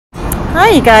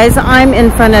Hi you guys, I'm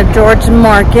in front of George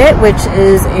Market, which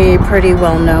is a pretty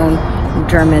well-known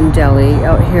German deli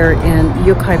out here in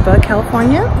Yucaipa,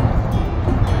 California.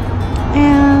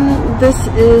 And this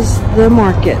is the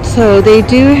market. So they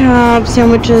do have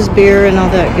sandwiches, beer, and all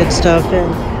that good stuff. And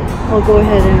I'll go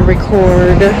ahead and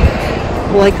record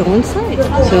while I go inside.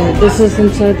 So this is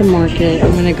inside the market.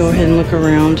 I'm gonna go ahead and look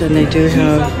around, and they do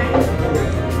have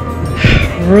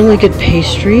really good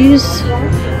pastries,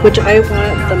 which I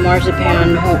want the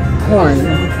marzipan horn,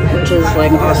 which is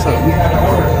like awesome.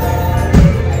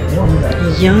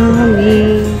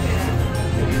 Yummy.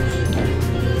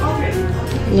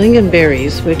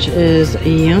 Lingonberries, which is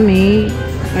yummy.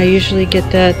 I usually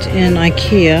get that in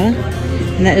IKEA,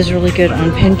 and that is really good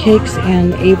on pancakes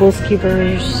and Abel's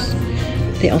keepers.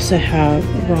 They also have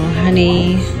raw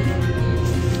honey.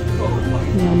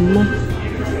 Yum.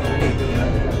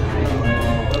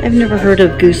 I've never heard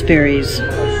of gooseberries.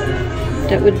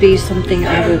 That would be something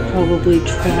I would probably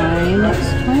try next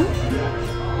time.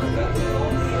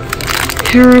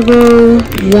 Haribo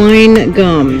wine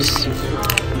gums.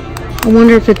 I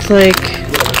wonder if it's like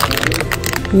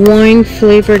wine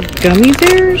flavored gummy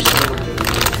bears?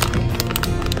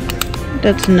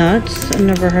 That's nuts. I've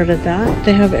never heard of that.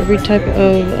 They have every type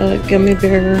of gummy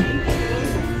bear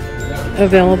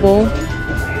available.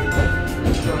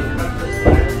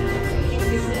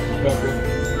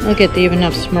 Look at, they even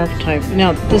have Smurf type.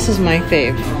 Now, this is my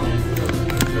fave.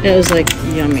 That is like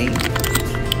yummy.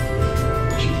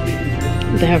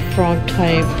 They have frog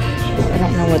type. I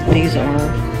don't know what these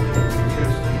are.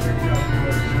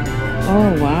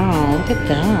 Oh wow, look at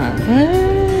that.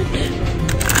 What?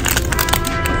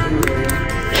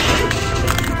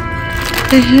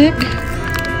 The heck?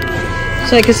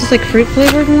 So I guess it's like fruit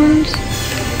flavored ones.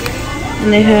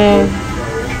 And they have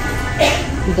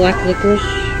black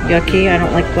licorice. Yucky, I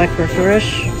don't like black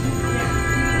licorice.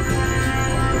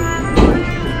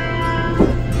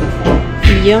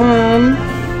 Yum.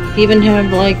 They even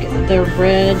have like the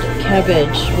red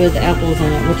cabbage with apples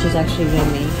in it, which is actually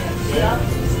yummy.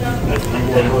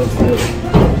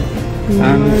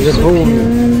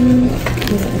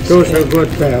 Those are good.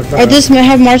 Oh, this may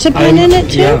have marzipan in it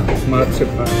too? Yeah,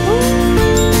 marzipan.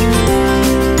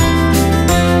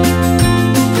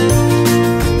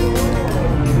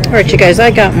 Alright you guys,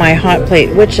 I got my hot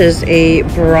plate, which is a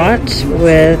brat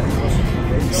with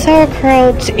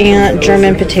sauerkraut and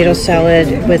German potato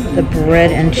salad with the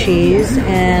bread and cheese.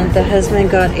 And the husband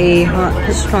got a hot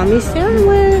pastrami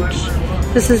sandwich.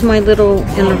 This is my little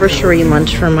anniversary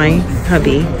lunch for my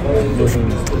hubby.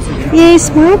 Yay,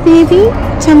 smile baby.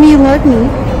 Tell me you love me.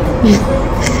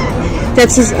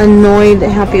 That's his annoyed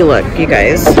happy look, you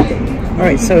guys.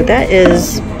 Alright, so that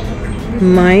is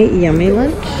my yummy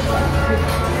lunch.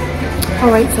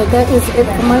 Alright, so that is it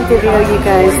for my video, you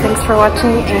guys. Thanks for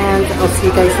watching, and I'll see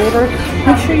you guys later.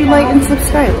 Make sure you like and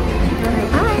subscribe.